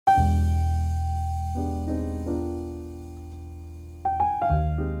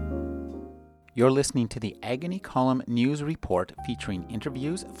You're listening to the Agony Column News Report featuring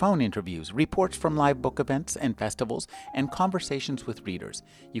interviews, phone interviews, reports from live book events and festivals, and conversations with readers.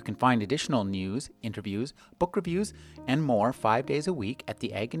 You can find additional news, interviews, book reviews, and more 5 days a week at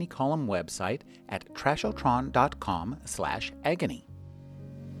the Agony Column website at trashotron.com/agony.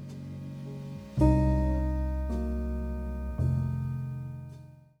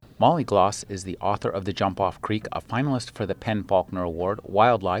 Molly Gloss is the author of The Jump Off Creek, a finalist for the PEN/Faulkner Award,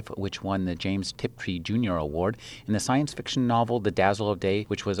 Wildlife, which won the James Tiptree Jr. Award, and the science fiction novel The Dazzle of Day,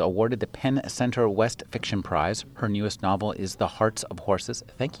 which was awarded the PEN Center West Fiction Prize. Her newest novel is The Hearts of Horses.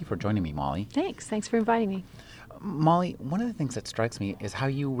 Thank you for joining me, Molly. Thanks for inviting me. Molly, one of the things that strikes me is how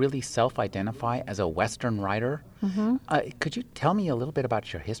you really self-identify as a Western writer. Mm-hmm. Could you tell me a little bit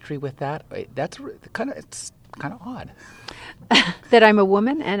about your history with that? It's kind of odd. That I'm a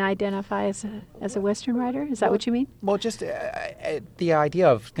woman and identify as a Western writer? Is that what you mean? Well, just the idea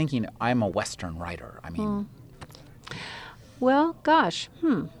of thinking I'm a Western writer. I mean... Well, gosh.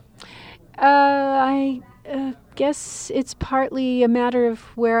 I guess it's partly a matter of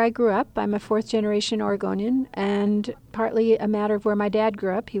where I grew up. I'm a fourth-generation Oregonian, and partly a matter of where my dad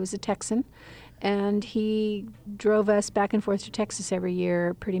grew up. He was a Texan, and he drove us back and forth to Texas every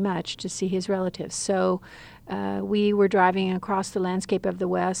year pretty much to see his relatives. So we were driving across the landscape of the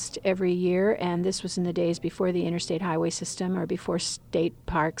West every year, and this was in the days before the interstate highway system or before state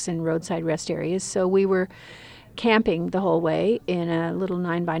parks and roadside rest areas. So we were camping the whole way in a little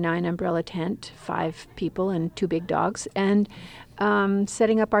 9x9 umbrella tent, 5 people and 2 big dogs, and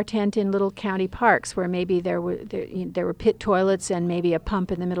setting up our tent in little county parks where maybe there were pit toilets and maybe a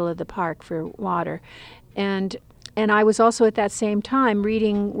pump in the middle of the park for water. And I was also at that same time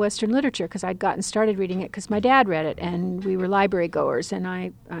reading Western literature because I'd gotten started reading it because my dad read it, and we were library goers, and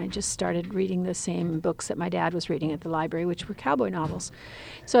I just started reading the same books that my dad was reading at the library, which were cowboy novels.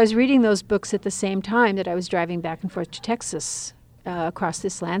 So I was reading those books at the same time that I was driving back and forth to Texas across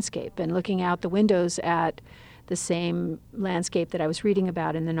this landscape and looking out the windows at the same landscape that I was reading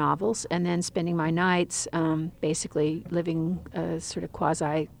about in the novels, and then spending my nights basically living a sort of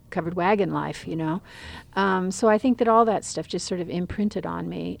quasi-covered wagon life, you know. So I think that all that stuff just sort of imprinted on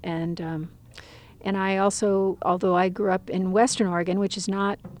me. And I also, although I grew up in Western Oregon, which is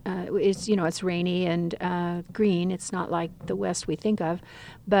not, it's rainy and green. It's not like the West we think of,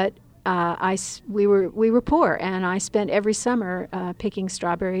 but we were poor, and I spent every summer picking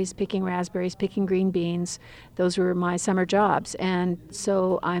strawberries, picking raspberries, picking green beans. Those were my summer jobs, and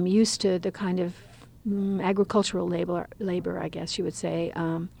so I'm used to the kind of agricultural labor, I guess you would say,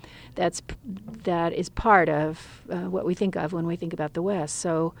 that is part of what we think of when we think about the West.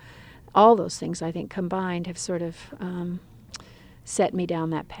 So all those things, I think, combined have sort of set me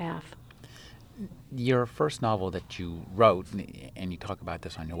down that path. Your first novel that you wrote, and you talk about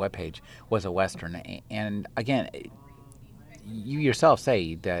this on your webpage, was a Western. And again, you yourself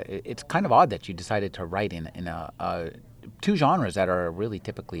say that it's kind of odd that you decided to write in two genres that are really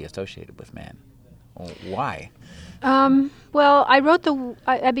typically associated with men. Why? Well, I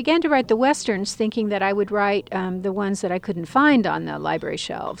began to write the Westerns thinking that I would write the ones that I couldn't find on the library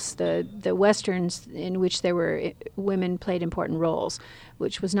shelves, the Westerns in which there were women played important roles,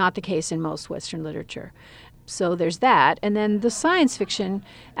 which was not the case in most Western literature. So there's that. And then the science fiction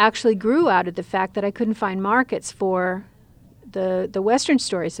actually grew out of the fact that I couldn't find markets for the Western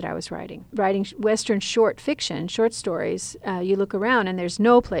stories that I was writing Western short fiction, short stories. You look around and there's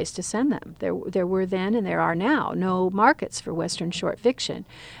no place to send them. There were then and there are now no markets for Western short fiction.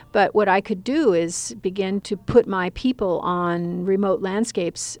 But what I could do is begin to put my people on remote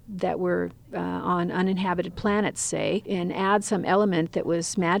landscapes that were on uninhabited planets, say, and add some element that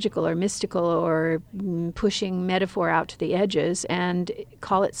was magical or mystical or pushing metaphor out to the edges and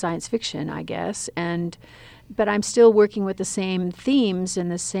call it science fiction, I guess. But I'm still working with the same themes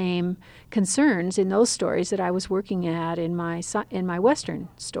and the same concerns in those stories that I was working at in my Western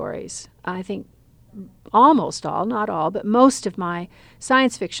stories. I think almost all, not all, but most of my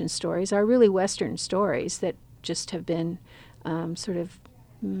science fiction stories are really Western stories that just have been sort of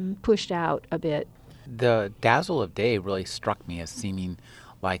pushed out a bit. The Dazzle of Day really struck me as seeming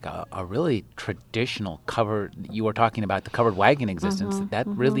like a really traditional you were talking about the covered wagon existence. That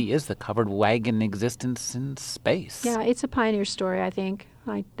really is the covered wagon existence in space. Yeah, it's a pioneer story, I think.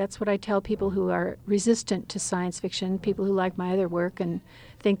 That's what I tell people who are resistant to science fiction, people who like my other work and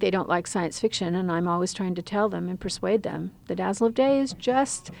think they don't like science fiction, and I'm always trying to tell them and persuade them. The Dazzle of Day is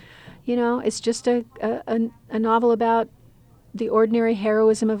just, it's just a novel about the ordinary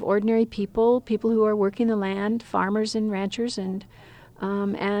heroism of ordinary people who are working the land, farmers and ranchers, and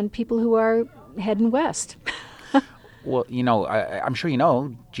people who are heading west. Well, I'm sure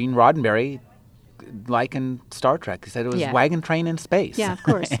Gene Roddenberry like in Star Trek. He said it was Yeah. wagon train in space. Yeah, of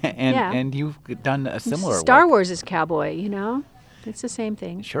course. and Yeah. and you've done a similar Star work. Wars is cowboy, It's the same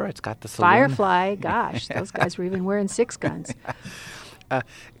thing. Sure, it's got the saloon. Firefly, gosh, those guys were even wearing 6 guns.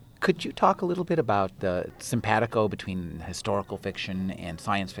 Could you talk a little bit about the simpatico between historical fiction and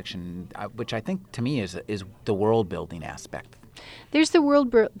science fiction, which I think to me is the world building aspect? There's the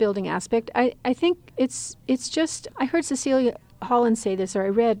world building aspect. I think it's just, I heard Cecilia Holland say this, or I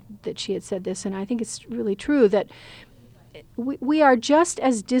read that she had said this, and I think it's really true, that we are just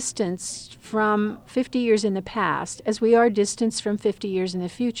as distanced from 50 years in the past as we are distanced from 50 years in the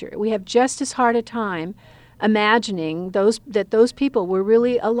future. We have just as hard a time imagining those people were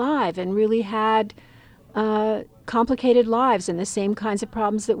really alive and really had complicated lives and the same kinds of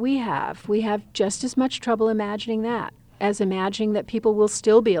problems that we have. We have just as much trouble imagining that as imagining that people will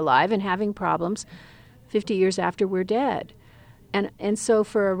still be alive and having problems 50 years after we're dead. And so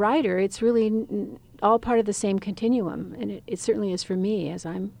for a writer, it's really all part of the same continuum, and it certainly is for me as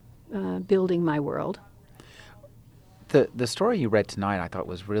I'm building my world. The story you read tonight, I thought,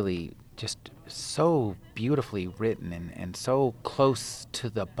 was really just so beautifully written and so close to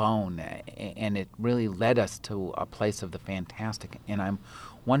the bone, and it really led us to a place of the fantastic. And I'm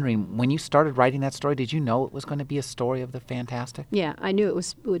wondering, when you started writing that story, did you know it was going to be a story of the fantastic? Yeah, I knew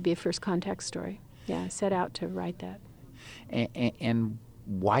it would be a first contact story. Yeah, I set out to write that. And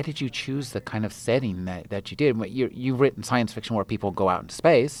why did you choose the kind of setting that you did? You've written science fiction where people go out into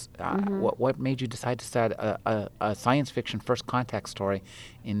space. What made you decide to set a science fiction first contact story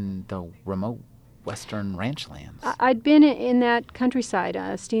in the remote western ranch lands? I'd been in that countryside,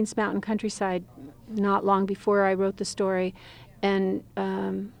 Steens Mountain countryside, not long before I wrote the story, and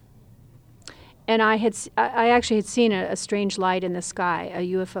I actually had seen a strange light in the sky, a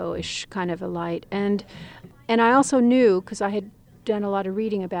UFO-ish kind of a light, and I also knew, because I had done a lot of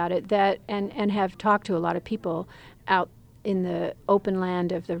reading about it, that and have talked to a lot of people out in the open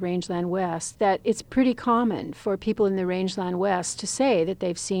land of the Rangeland West, that it's pretty common for people in the Rangeland West to say that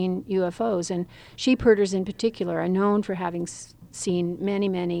they've seen UFOs, and sheep herders in particular are known for having seen many,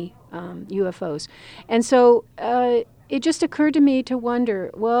 many UFOs. And so it just occurred to me to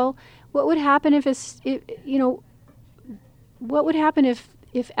wonder, well, what would happen what would happen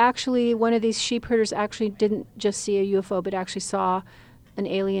if actually one of these sheep herders actually didn't just see a UFO, but actually saw an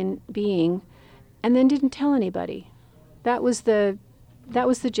alien being and then didn't tell anybody? That was the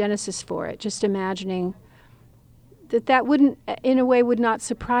genesis for it, just imagining that wouldn't, in a way, would not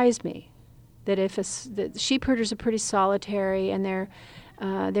surprise me. That if the sheep herders are pretty solitary, and they're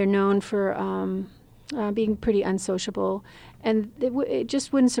known for being pretty unsociable, and it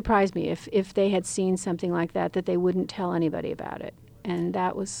just wouldn't surprise me if they had seen something like that they wouldn't tell anybody about it. And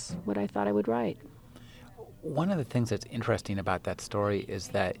that was what I thought I would write. One of the things that's interesting about that story is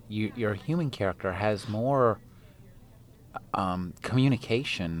that your human character has more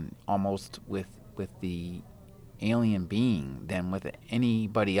communication almost with the alien being than with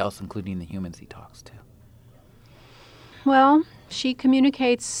anybody else, including the humans he talks to. Well, she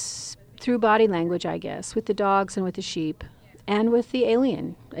communicates through body language, I guess, with the dogs and with the sheep and with the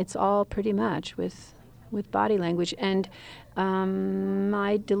alien. It's all pretty much with body language. And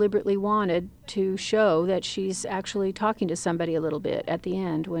I deliberately wanted to show that she's actually talking to somebody a little bit at the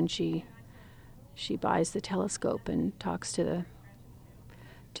end when she buys the telescope and talks to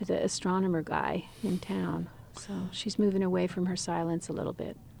the astronomer guy in town. So she's moving away from her silence a little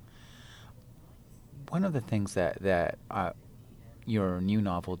bit. One of the things that your new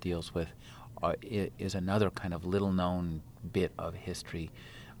novel deals with is another kind of little-known bit of history.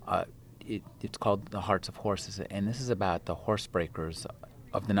 It's called The Hearts of Horses, and this is about the horse breakers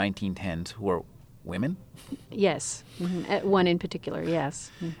of the 1910s who were women? Yes. Mm-hmm. One in particular,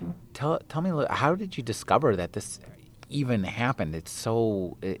 yes. Mm-hmm. Tell me a little, how did you discover that this even happened? It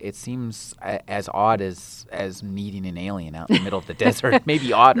seems as odd as meeting an alien out in the middle of the desert.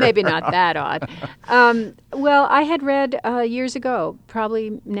 Maybe odder. Maybe not that odd. Well, I had read years ago,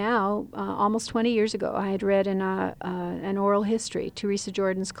 probably now, almost 20 years ago, I had read in an oral history, Teresa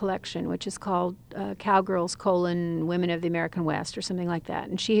Jordan's collection, which is called Cowgirls, Women of the American West, or something like that.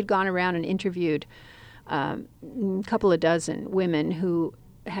 And she had gone around and interviewed a couple of dozen women who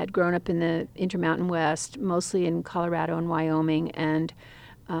had grown up in the Intermountain West, mostly in Colorado and Wyoming, and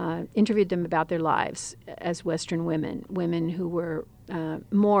interviewed them about their lives as Western women who were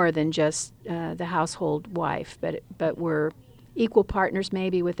more than just the household wife, but were equal partners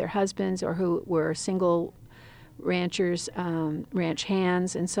maybe with their husbands, or who were single ranchers, ranch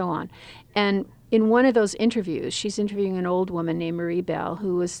hands, and so on. And in one of those interviews, she's interviewing an old woman named Marie Bell,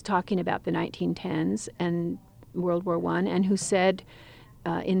 who was talking about the 1910s and World War I, and who said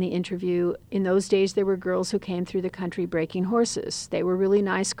in the interview, in those days there were girls who came through the country breaking horses. They were really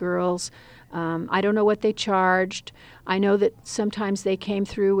nice girls. I don't know what they charged. I know that sometimes they came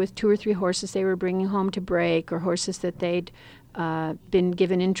through with 2 or 3 horses they were bringing home to break, or horses that they'd been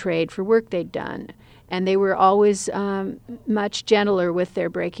given in trade for work they'd done. And they were always much gentler with their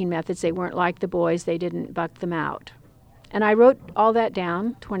breaking methods. They weren't like the boys. They didn't buck them out. And I wrote all that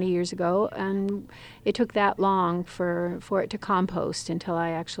down 20 years ago, and it took that long for it to compost until I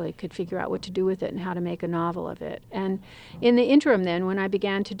actually could figure out what to do with it and how to make a novel of it. And in the interim then, when I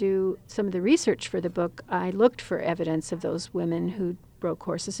began to do some of the research for the book, I looked for evidence of those women who broke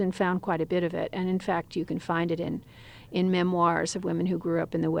horses and found quite a bit of it. And in fact, you can find it in memoirs of women who grew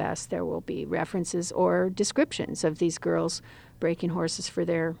up in the West. There will be references or descriptions of these girls breaking horses for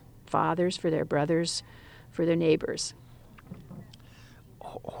their fathers, for their brothers, for their neighbors.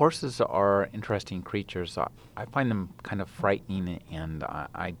 Horses are interesting creatures. I find them kind of frightening, and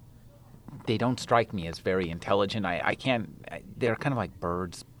they don't strike me as very intelligent. I can't. They're kind of like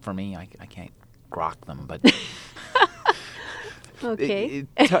birds for me. I can't grok them, but. Okay.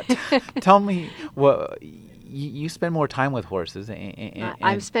 Tell me, well, you spend more time with horses. And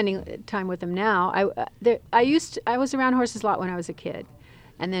I'm spending time with them now. I was around horses a lot when I was a kid,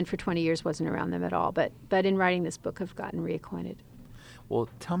 and then for 20 years wasn't around them at all. But in writing this book, I've gotten reacquainted. Well,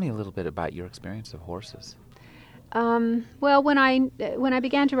 tell me a little bit about your experience of horses. Well, when I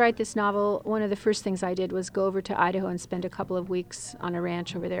began to write this novel, one of the first things I did was go over to Idaho and spend a couple of weeks on a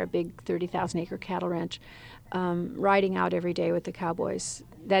ranch over there, a big 30,000-acre cattle ranch, riding out every day with the cowboys.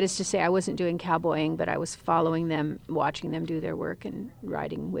 That is to say, I wasn't doing cowboying, but I was following them, watching them do their work, and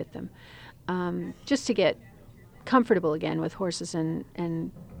riding with them, just to get comfortable again with horses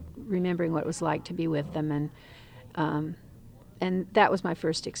and remembering what it was like to be with them. And that was my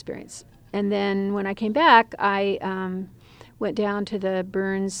first experience. And then when I came back, I went down to the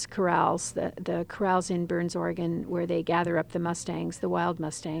Burns corrals, the corrals in Burns, Oregon, where they gather up the Mustangs, the wild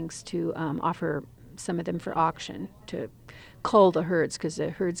Mustangs, to offer some of them for auction, to cull the herds because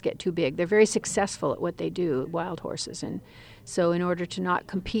the herds get too big. They're very successful at what they do, wild horses. And so in order to not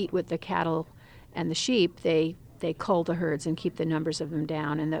compete with the cattle and the sheep, they cull the herds and keep the numbers of them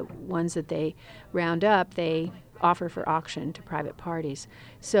down. And the ones that they round up, they offer for auction to private parties.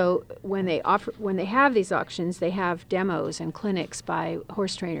 So when they have these auctions, they have demos and clinics by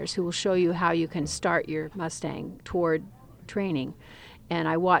horse trainers who will show you how you can start your Mustang toward training. And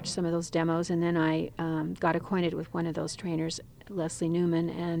I watched some of those demos, and then I got acquainted with one of those trainers, Leslie Newman,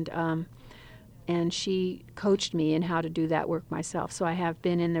 and she coached me in how to do that work myself. So I have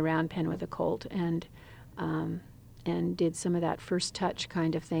been in the round pen with a colt and did some of that first touch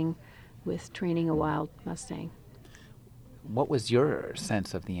kind of thing with training a wild Mustang. What was your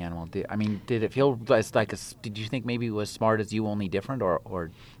sense of the animal? Did it feel like did you think maybe it was smart as you, only different,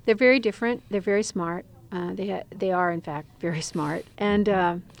 or? They're very different. They're very smart. They are, in fact, very smart. And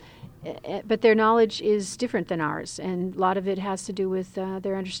but their knowledge is different than ours, and a lot of it has to do with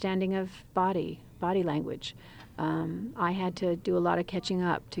their understanding of body language. I had to do a lot of catching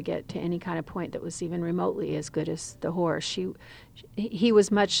up to get to any kind of point that was even remotely as good as the horse. He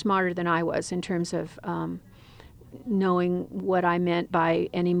was much smarter than I was in terms of knowing what I meant by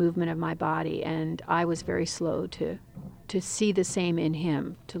any movement of my body, and I was very slow to see the same in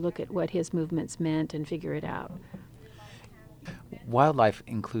him, to look at what his movements meant and figure it out. Wildlife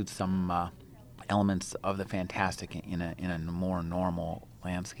includes some elements of the fantastic in a more normal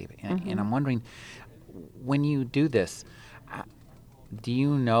landscape, and I'm wondering, when you do this, do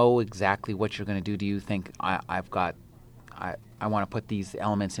you know exactly what you're going to do? Do you think I want to put these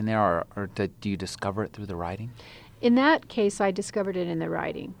elements in there, or do you discover it through the writing? In that case, I discovered it in the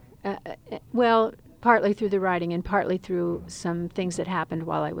writing. Well, partly through the writing and partly through some things that happened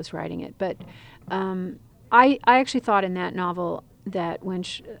while I was writing it. But I actually thought in that novel that when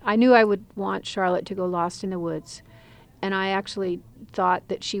I knew I would want Charlotte to go lost in the woods, and I actually thought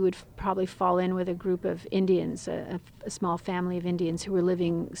that she would probably fall in with a group of Indians, a small family of Indians who were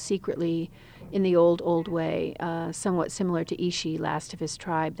living secretly in the old way, somewhat similar to Ishi, last of his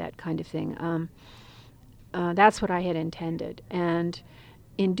tribe, that kind of thing. That's what I had intended. And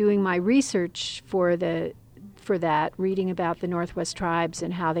in doing my research for that, reading about the Northwest tribes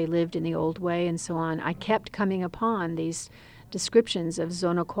and how they lived in the old way and so on, I kept coming upon these descriptions of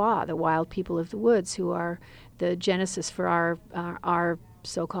Zonokwa, the wild people of the woods, who are the genesis for our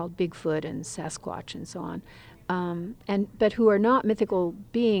so-called Bigfoot and Sasquatch and so on, but who are not mythical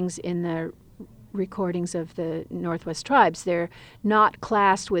beings in the recordings of the Northwest tribes. They're not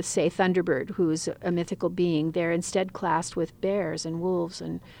classed with, say, Thunderbird, who's a mythical being. They're instead classed with bears and wolves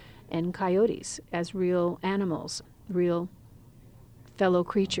and coyotes as real animals, real fellow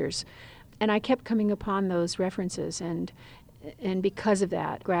creatures. And I kept coming upon those references, and because of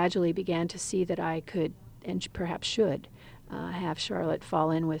that, gradually began to see that I could, and perhaps should, have Charlotte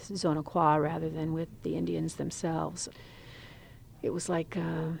fall in with Zonaqua rather than with the Indians themselves. It was like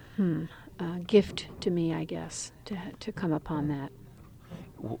a gift to me, I guess, to come upon that.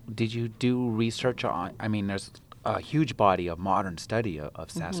 Did you do research on, I mean, there's a huge body of modern study of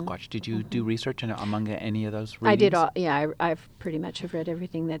Sasquatch. Mm-hmm. Did you do research among any of those readings? I did. I've pretty much have read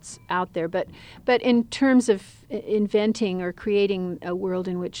everything that's out there. But in terms of inventing or creating a world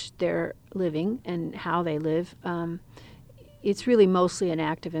in which they're living and how they live, it's really mostly an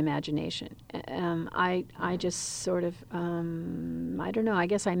act of imagination. I just sort of, I don't know, I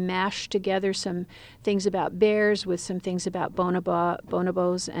guess I mashed together some things about bears with some things about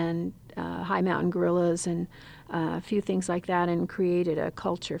bonobos and high mountain gorillas and a few things like that, and created a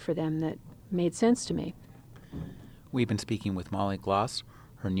culture for them that made sense to me. We've been speaking with Molly Gloss.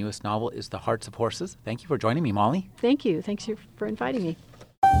 Her newest novel is The Hearts of Horses. Thank you for joining me, Molly. Thank you. Thanks for inviting me.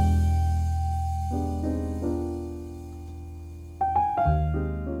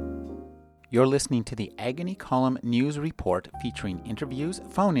 You're listening to the Agony Column News Report, featuring interviews,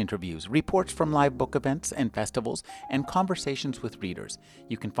 phone interviews, reports from live book events and festivals, and conversations with readers.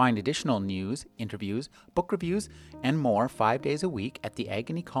 You can find additional news, interviews, book reviews, and more 5 days a week at the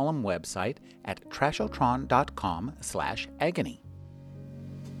Agony Column website at trashotron.com/agony.